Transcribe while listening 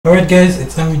Alright guys,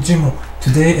 it's MVGMoe.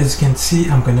 Today, as you can see,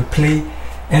 I'm gonna play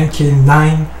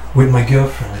MK9 with my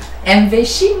girlfriend.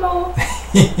 MVGMoe!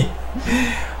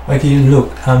 Okay,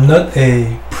 look, I'm not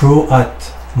a pro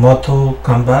at Mortal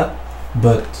Kombat,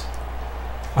 but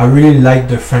I really like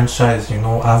the franchise, you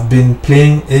know. I've been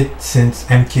playing it since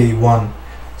MK1,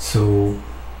 so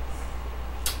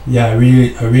yeah, I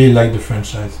really like the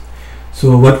franchise.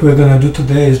 So what we're gonna do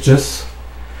today is just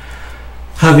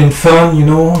having fun, you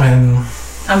know, and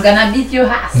I'm gonna beat your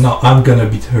ass. no, I'm gonna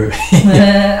beat her.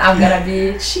 I'm gonna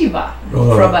be Shiva,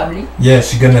 probably. Yeah,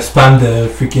 she's gonna spam the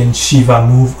freaking Shiva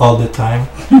move all the time,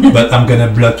 but I'm gonna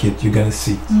block it. You're gonna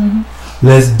see.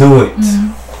 Let's do it.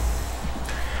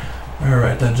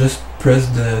 Alright, I just press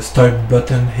the start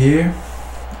button here.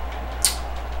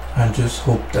 I just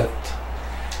hope that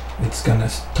it's gonna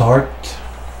start.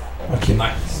 Okay,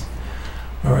 nice.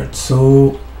 Alright,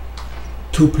 so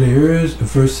 2 players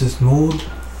versus mode.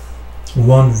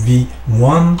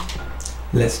 1v1.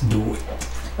 Let's do it.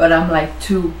 But I'm like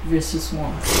 2 versus 1.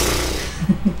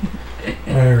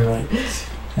 Alright.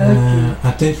 Okay.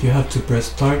 I think you have to press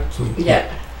start to.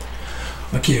 Yeah.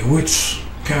 Okay, which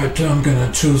character I'm gonna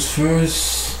choose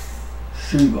first?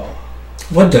 Shiva.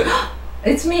 What the?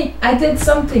 It's me. I did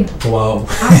something. Wow.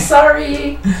 I'm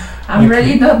sorry. I'm Okay.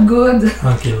 really not good.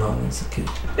 Okay, no, it's okay.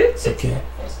 It's okay.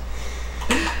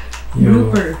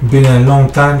 Blooper. Been a long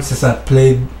time since I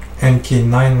played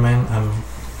MK9, man.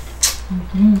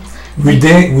 We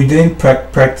didn't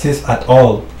practice at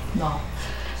all. No.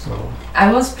 So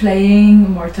I was playing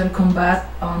Mortal Kombat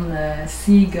on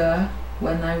Sega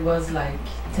when I was like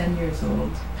 10 years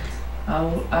old.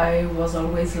 I was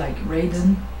always like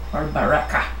Raiden or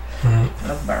Baraka. I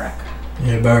love Baraka.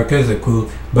 yeah, Baraka is a cool.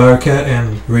 Baraka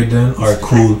and Raiden are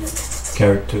cool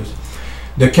characters.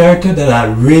 The character that I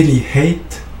really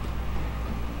hate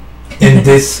in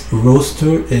this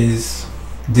roster is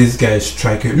this guy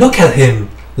Striker. Look at him.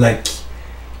 Like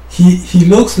he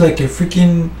looks like a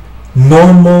freaking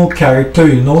normal character,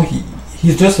 you know.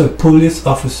 He's just a police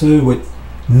officer with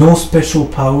no special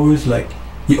powers. Like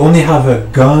he only have a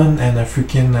gun and a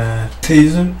freaking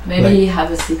taser. Maybe like, he have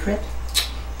a secret.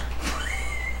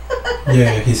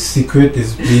 yeah, his secret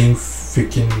is being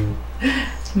freaking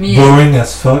Me, boring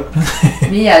as fuck.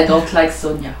 me, I don't like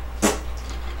Sonya.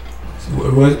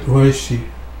 Where is she?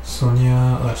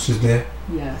 Sonya? Oh, she's there.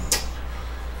 Yeah.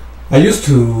 I used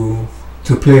to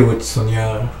play with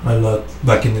Sonya a lot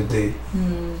back in the day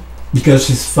because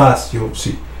she's fast.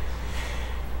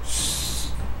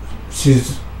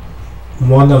 She's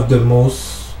one of the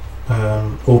most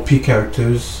OP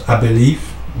characters, I believe,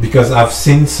 because I've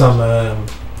seen some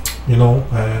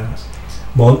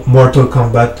Mortal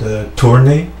Kombat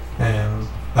tourney, and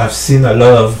I've seen a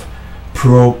lot of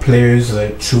pro players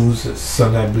choose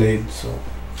Sonya Blade. So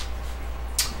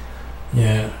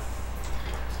yeah.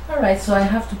 Alright, so I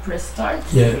have to press start.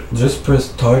 Yeah, just press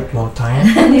start one time.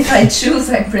 And if I choose,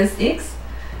 I press X.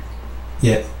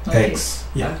 Yeah, Okay. X.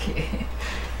 Yeah. Okay.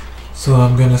 So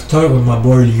I'm gonna start with my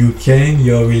boy Liu Kang.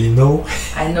 You already know.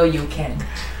 I know you can.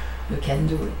 You can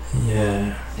do it.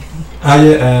 Yeah.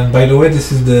 Yeah, and by the way,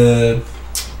 this is the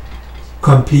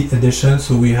complete edition.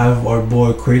 So we have our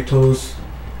boy Kratos,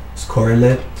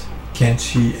 Scarlet,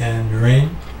 Kenshi, and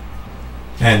Rain,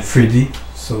 and Freddy.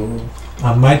 So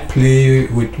I might play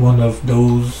with one of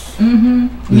those.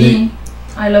 Me.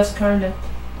 I love Scarlet.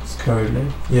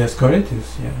 Scarlet. Yeah, Scarlet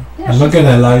is, yeah. Yeah, I'm not she's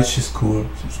gonna lie, she's cool.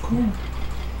 She's cool. Yeah.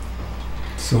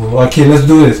 So, okay, let's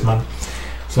do this, man.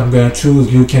 So I'm gonna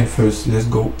choose Liu Kang first. Let's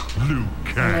go. And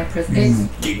I press X.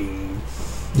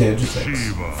 Yeah, just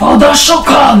X. For the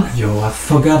Shogun! Yo, I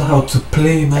forgot how to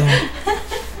play, man.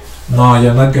 No,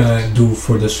 you're not gonna do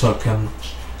for the shotgun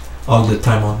all the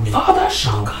time on me. For the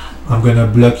Shogun! No, I'm gonna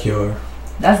block your...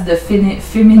 That's the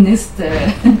feminist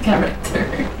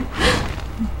character.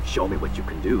 Show me what you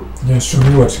can do. Yeah, show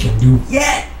me what you can do.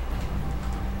 Yeah!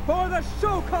 For the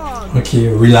Shogun! Okay,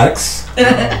 relax.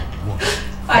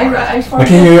 I forgot.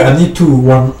 Okay, I need to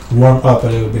warm up a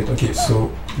little bit. Okay,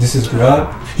 so this is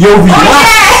grab. Yo,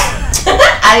 relax!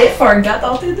 I forgot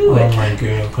how to do Oh it. my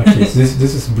god. Okay, so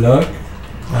this is block.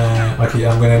 Okay,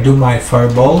 I'm gonna do my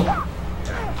fireball.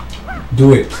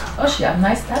 Do it. Oh, she have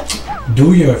nice tattoo.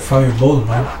 Do your fireball,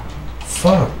 man.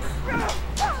 Fuck.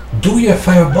 Do your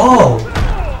fireball.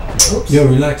 Oops. Yo,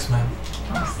 relax, man.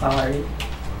 I'm sorry.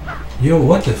 Yo,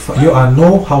 what the fuck? Yo, I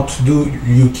know how to do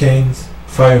Liu Kang's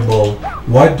fireball.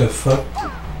 What the fuck?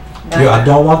 Yo, I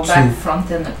don't want back, to. front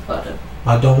and bottom.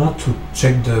 I don't want to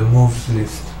check the moves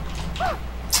list.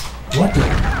 What the?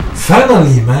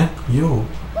 Finally, man. Yo.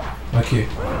 Okay.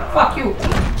 Fuck you.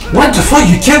 What the fuck?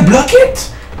 You can't block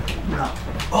it? No.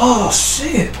 Oh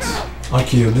shit.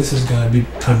 Okay, this is gonna be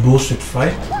a bullshit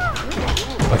fight.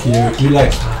 Okay,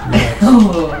 relax, man. Relax.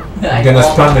 Oh, I'm gonna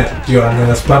spam it. Yo, I'm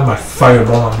gonna spam my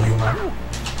fireball on you, man.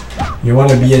 You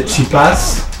wanna be a cheap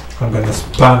ass? I'm gonna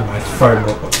spam my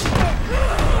fireball.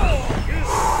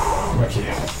 Okay.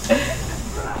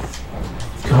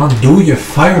 Come on, do your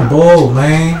fireball,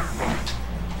 man.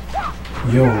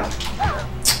 Yo.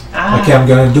 Okay, I'm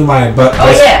gonna do my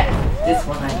this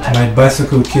one I like. my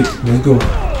bicycle kick. Let's go.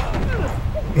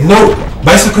 No!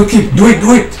 Bicycle kick! Do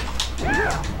it!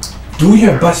 Do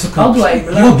your bicycle How do I kick.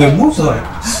 block? Yo, the moves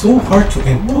are so hard to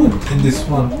input in this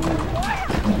one.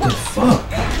 What the fuck?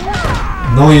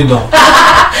 No, you don't.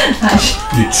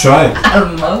 You tried.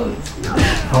 Almost.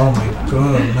 Oh my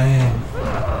god, man.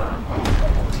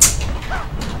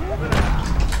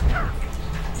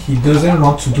 He doesn't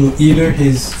want to do either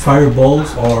his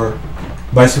fireballs or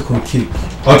bicycle kick.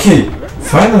 Okay,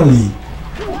 finally.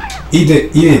 Eat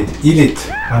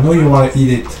it. I know you want to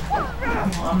eat it. No,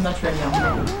 I'm not ready.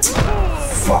 I'm ready.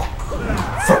 Fuck.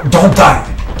 Don't die.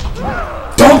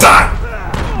 Don't die.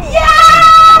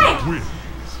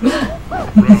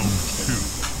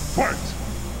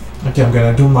 Okay, I'm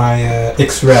gonna do my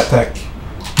X-ray attack.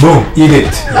 Boom, eat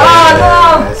it.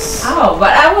 Oh Yes. no! Oh,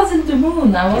 but I was in the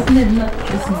moon. I wasn't in the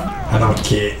prison. I don't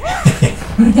care.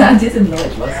 I didn't know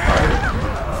it was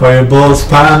hard. Fireball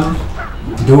spam.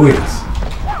 Do it.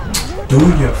 Do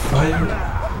your fire.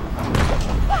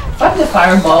 Fuck the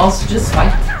fireballs, just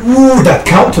fight. Ooh, that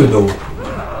counter though.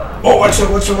 Oh, watch out.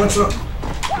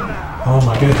 Oh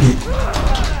my god,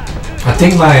 I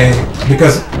think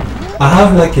because I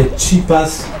have like a cheap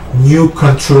ass new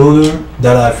controller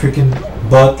that I freaking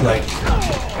bought like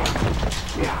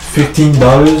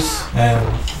 $15, and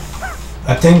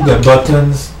I think the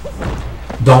buttons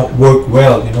don't work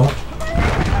well, you know.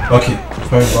 Okay,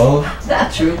 fireball.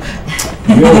 That's true.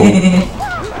 Yo,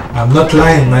 I'm not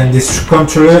lying, man. This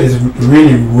controller is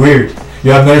really weird.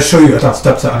 Yo, I'm gonna show you.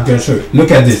 Stop. I'm gonna show you.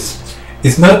 Look at this.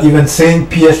 It's not even saying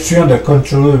PS3 on the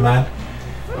controller, man.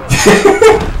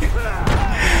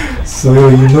 So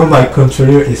you know my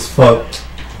controller is fucked.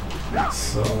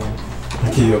 So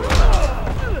okay, yo.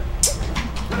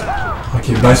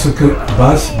 Okay,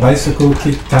 bicycle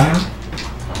kick time.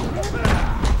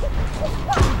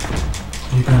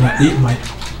 You're gonna eat my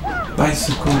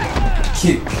bicycle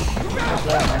kick.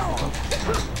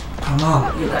 Come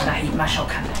on. You're gonna eat my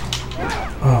shotgun.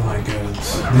 Oh my god.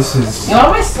 This is... You're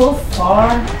always so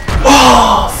far.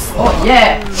 Oh! Oh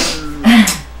yeah.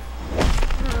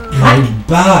 My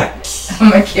back.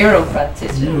 I'm a chiropractor.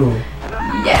 Yo.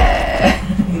 Yeah.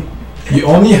 You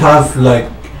only have like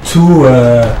two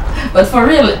But for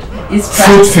real, it's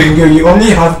foot finger. You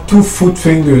only have 2 foot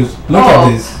fingers. Look at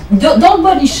this. Don't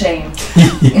body shame.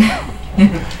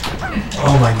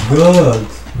 Oh my god.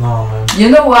 No, man. You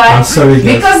know why? I'm sorry,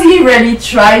 guys. Because he really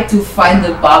tried to find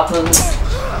the buttons.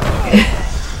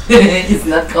 He's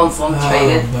not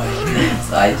concentrated. Oh my god.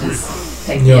 So I just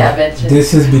take Yo, the adventure.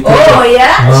 this is because Oh of,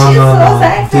 yeah? She's so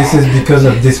sexy. This is because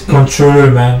of this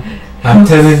controller, man. I'm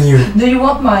telling you. Do you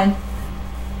want mine?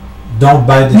 Don't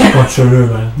buy this controller,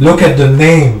 man. Look at the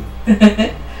name.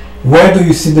 Where do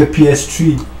you see the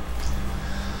PS3?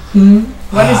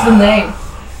 What is the name?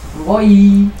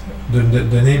 Boy.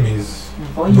 The name is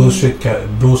Boy. bullshit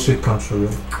controller.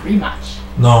 Rematch.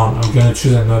 No, I'm gonna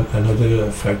choose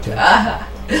another factor. Ah.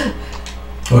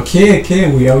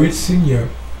 Okay, we are with senior.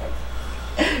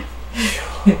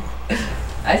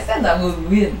 I said I would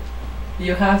win.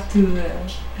 You have to.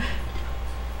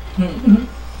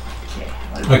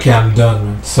 Okay, I'm done,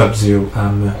 man. Sub-Zero,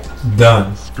 I'm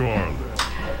done. Scarlet.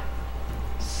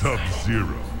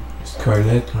 Sub-Zero.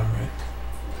 Scarlet, alright.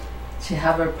 She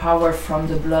have her power from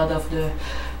the blood of the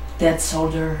dead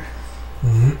soldier.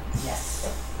 Yes.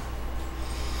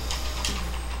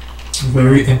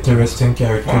 Very interesting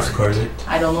character, Scarlet.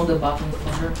 I don't know the button for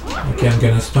her. Okay, I'm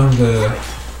gonna spam the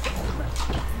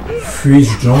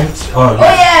freeze joint. Oh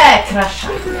yeah, crash.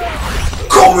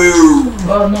 Come here!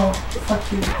 Oh no,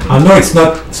 fuck you. I know it's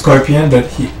not Scorpion, but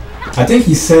I think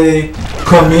he say,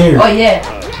 come here. Oh yeah.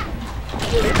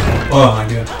 Oh my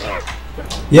god.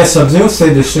 Yeah, Sub-Zero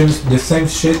say the same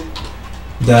shit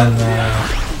than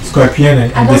Scorpion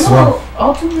in this one.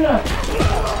 How to block?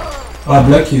 Oh,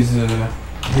 black is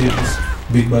this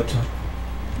big button.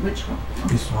 Which one?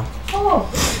 This one. Oh.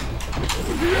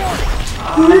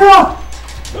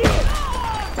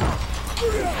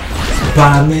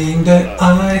 Spamming the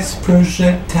ice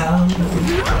projectile.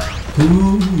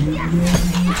 Ooh, yeah.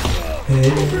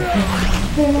 Hey.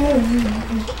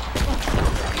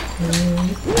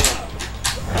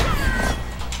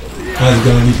 That's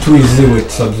gonna be too easy with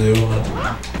Sub-Zero, man.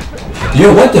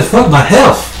 Yo, what the fuck? My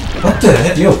health! What the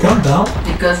heck? Yo, calm down.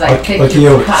 Because I kick Okay,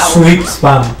 your yo, power. sweep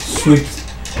spam.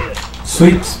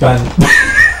 Sweep spam.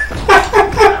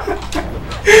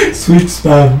 Sweep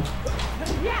spam.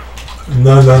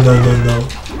 No.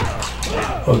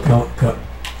 Oh, come.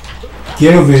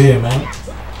 Get over here, man.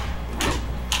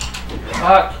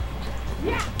 Fuck.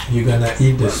 You're gonna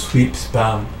eat the sweep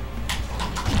spam.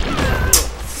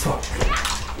 Fuck.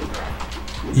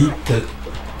 Eat the...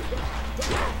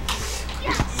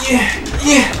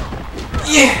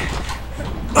 Yeah.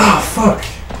 Oh, fuck.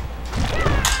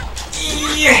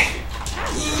 Yeah.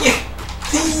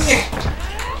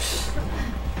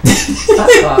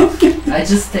 Fuck off. I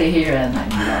just stay here and I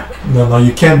block. No,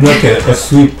 you can't block a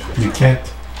sweep. You can't.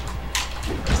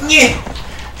 Yeah.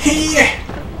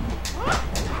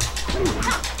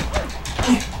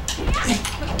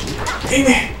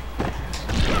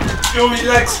 Yo,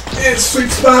 relax. Yeah, sweep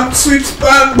spam.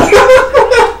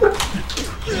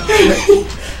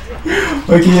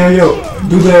 Okay, yo.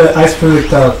 Do the ice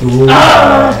projectile.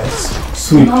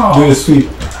 Sweep. No. Do the sweep.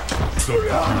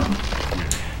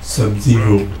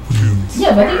 Sub-Zero wins.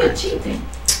 Yeah, but you're cheating.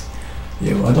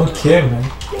 Yo, I don't care, man.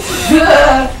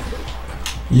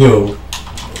 Yo.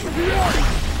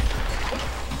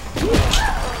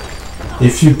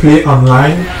 If you play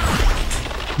online,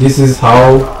 this is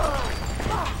how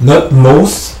not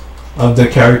most of the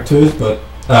characters, but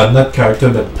not character,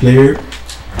 but player,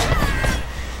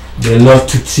 they love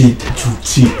to cheat.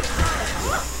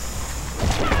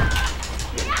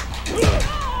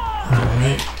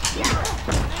 Alright.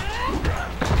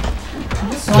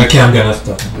 Okay, I'm gonna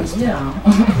stop. Yeah.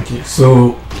 Okay,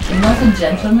 so You're not a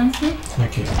gentleman, thing?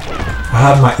 okay, I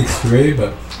have my X-ray,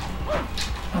 but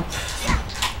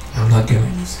I'm not gonna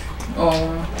use it.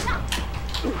 Oh.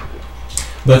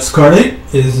 But Scarlet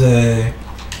is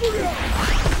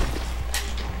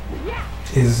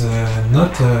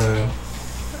not a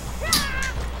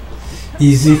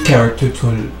easy character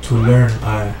to learn.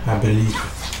 I believe.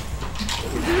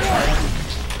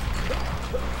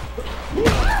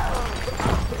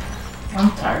 I'm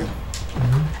tired.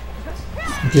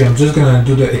 Okay, I'm just gonna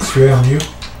do the X-ray on you,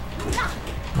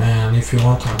 and if you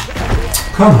want to,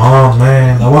 come on,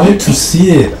 man, I wanted to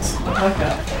see it.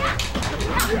 Okay.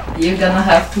 You're gonna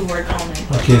have to work on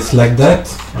it. Okay, it's like that.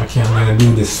 Okay, I'm gonna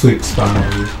do the sweep spam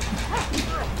on you.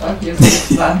 Fuck you,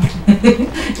 fun.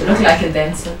 You look like a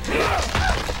dancer.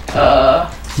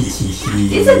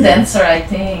 He's a dancer, I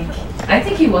think. I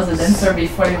think he was a dancer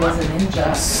before he was a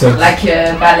ninja. Like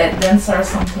a ballet dancer or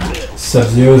something.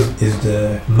 Sub-Zero is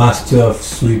the master of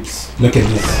sweeps. Look at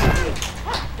this.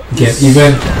 You can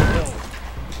even...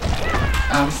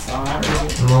 I'm sorry.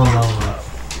 No.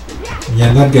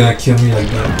 You're not gonna kill me like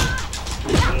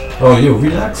that. Oh, yo,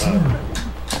 relax, man.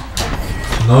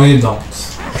 No, you don't.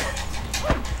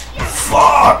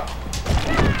 Fuck!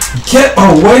 Get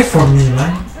away from me,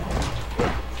 man.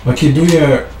 Okay, do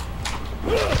your...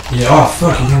 Yeah, oh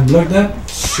fuck, you can block that?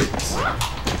 Shit.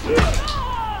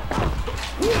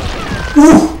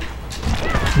 Ooh!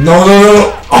 No.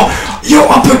 Oh, yo,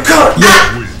 uppercut!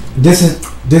 Yo, this is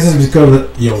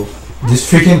because, yo, this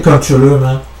freaking controller,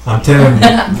 man. I'm telling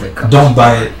you, don't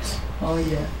buy it. Oh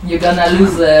yeah, you're gonna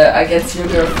lose against your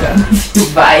girlfriend if you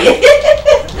buy it.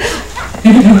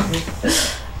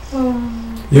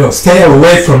 Yo, stay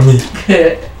away from me.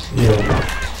 Yo,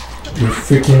 you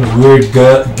freaking weird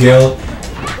girl,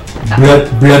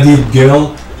 bloody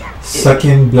girl,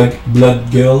 sucking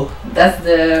blood girl. That's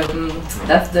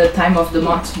the time of the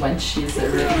month when she's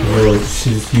ready. Well,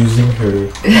 she's using her,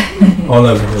 all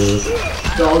of her.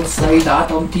 Don't say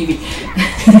that on TV.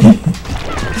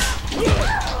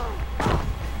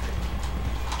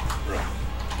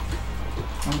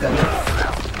 I'm gonna...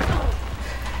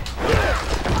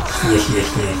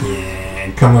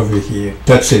 Yeah. Come over here.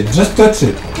 Touch it. Just touch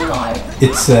it. No, I won't.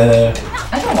 It's I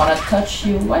don't want to touch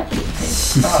you. What do you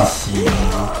think?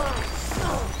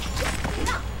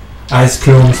 Ice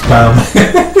cream spam.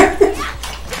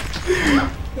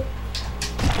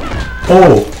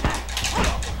 Oh.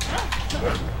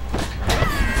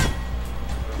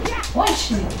 Why is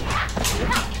she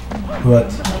What?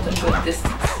 not a good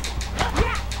distance?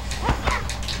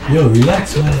 Yo,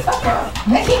 relax, man. Fuck off.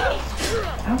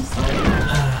 I'm sorry.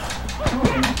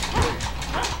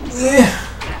 Yeah.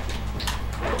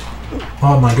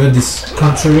 Oh my god, this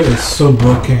controller is so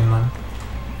broken, man.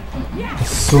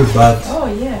 It's so bad. Oh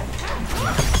yeah.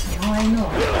 Now I know.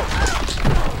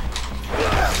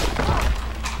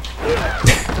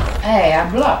 Hey, I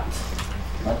blocked.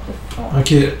 What the fuck?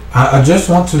 Okay, I just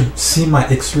want to see my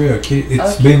X-ray, okay?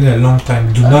 It's Okay. been a long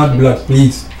time. Do not block,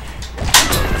 please.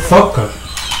 Fuck up.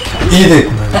 Eat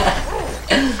it, man.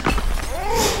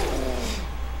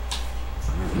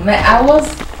 I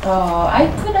was. Oh, I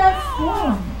could have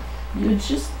won. You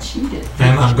just cheated.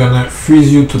 And I'm gonna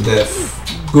freeze you to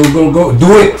death. Go, go, go.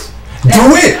 Do it!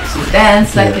 Do it!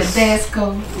 Dance like a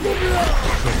disco.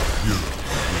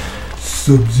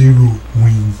 Sub-Zero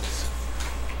wins.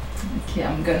 Okay,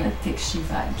 I'm gonna take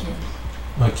Shiva again.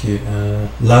 Ok,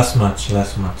 last match.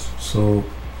 So,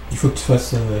 il faut que tu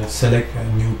fasses select a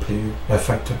new player, a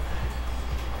factor.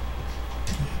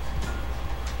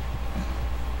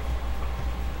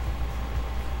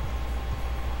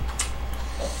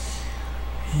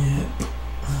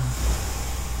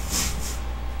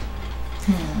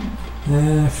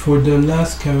 For the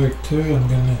last character, I'm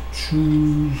gonna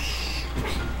choose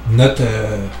not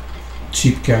a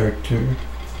cheap character.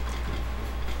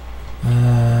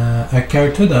 A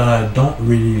character that I don't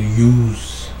really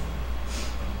use.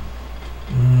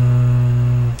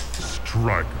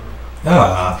 Striker.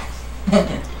 Ah.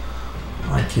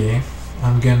 Okay.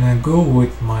 I'm gonna go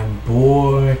with my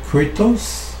boy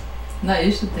Kratos. No,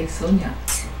 you should take Sonya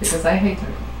because I hate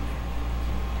her.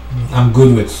 I'm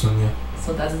good with Sonya.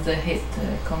 So that's the hate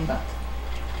combat.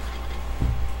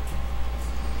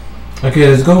 Okay,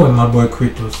 let's go with my boy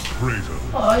Kratos. Kratos.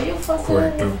 Oh, you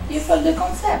fought the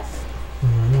concept.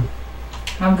 Mhm.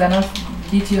 I'm gonna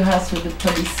beat your ass with the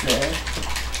police.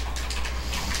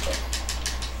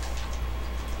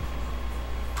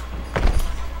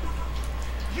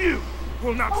 You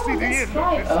will not see the end of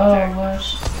Right. this Oh day.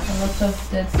 gosh, a lot of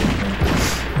dead people.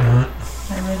 Mhm.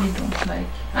 I really don't like.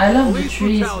 I love the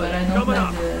trees, but I don't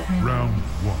like the hand. Round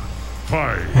one.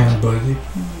 Fight. Hand body.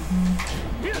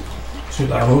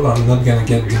 Should I hope I'm not gonna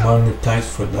get demonetized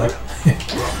for that?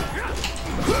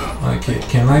 Okay,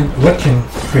 can I? What can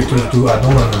Kratos do? I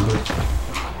don't remember.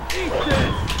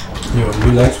 Yo,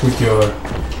 relax with your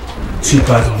cheap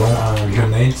ass bomb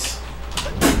grenades.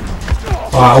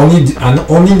 Oh, I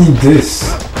only need this.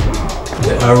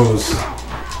 The arrows.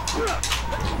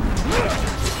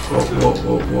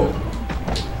 Whoa.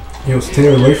 Yo, stay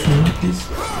away from me, please.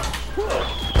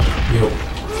 Yo,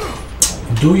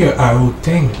 do your arrow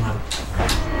thing, man.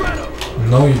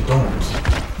 No, you don't.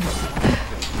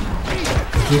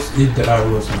 Just eat the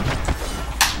arrows, man.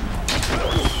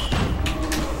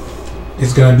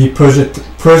 It's gonna be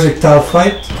projectile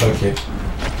fight? Okay.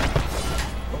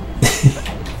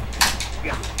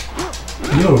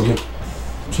 Yo, you're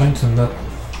trying to not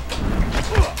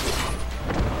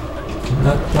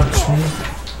touch me.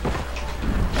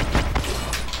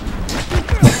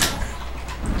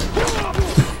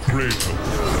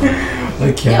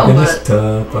 Okay, Yeah, I'm gonna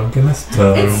but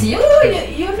stop. it's you.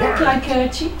 You look like a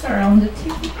cheater on the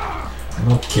TV.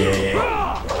 Okay.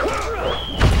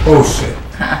 Oh shit.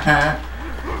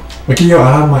 Okay, yo,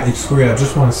 I have my X-ray. I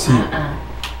just want to see it.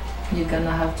 You're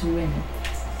gonna have to win it.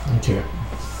 Okay.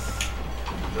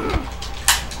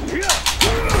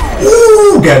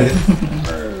 Ooh, got it.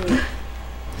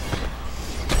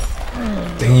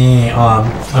 Damn,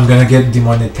 I'm gonna get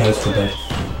demonetized for that.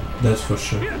 That's for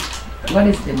sure. What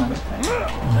is the monetized?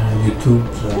 YouTube.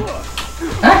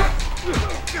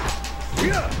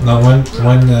 Now when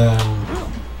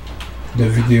the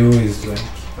video is like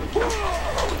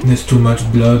there's too much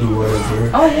blood or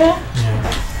whatever. Oh yeah.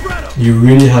 Yeah. You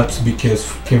really have to be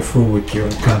careful with your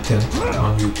content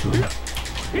on YouTube.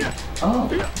 Oh.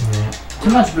 Yeah. Too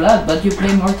much blood, but you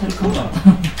play Mortal Kombat.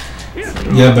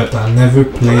 Yeah, but I never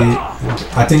play.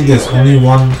 I think there's only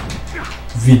one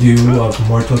video of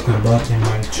Mortal Kombat in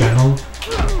my channel.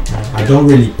 I don't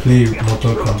really play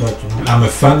Mortal Kombat. I'm a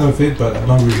fan of it, but I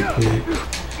don't really play it.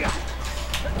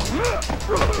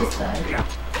 Just die.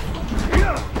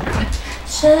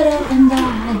 Shut up and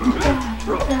die.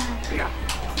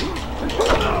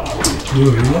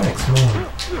 You relax, man.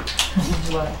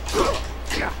 What?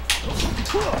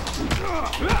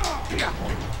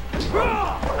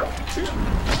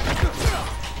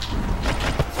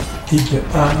 Keep the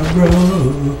arrow,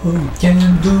 can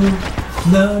do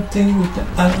nothing with the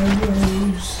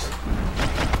arrows.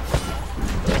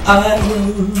 The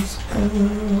arrows.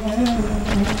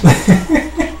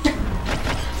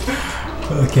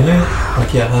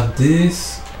 Okay, I have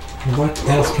this. What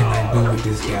else can I do with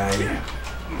this guy?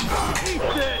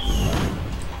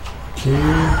 Okay,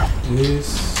 this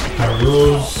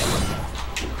arrows.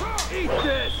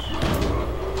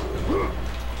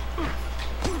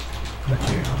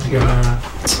 Okay, I'm gonna.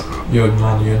 Yo,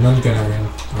 man, you're not gonna win.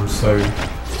 I'm sorry.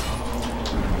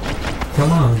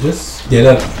 Come on, just get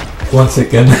up. 1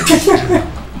 second.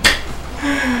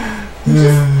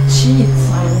 Cheat.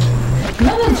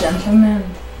 Not a gentleman.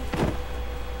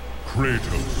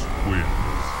 Kratos wins.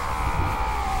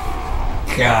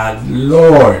 God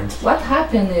Lord. What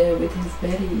happened with his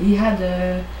belly? He had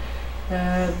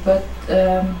But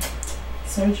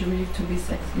surgery to be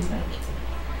sexy, like.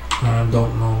 I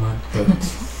don't know, man. But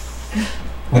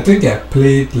I think I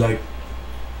played like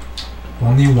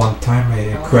only one time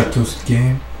a Kratos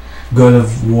game, God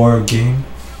of War game.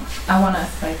 I wanna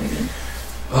fight again.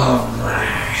 Oh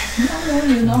man.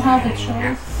 No, you don't have a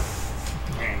choice.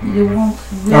 You won't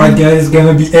win. Alright guys,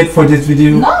 gonna be it for this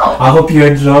video. No! I hope you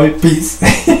enjoyed. Peace.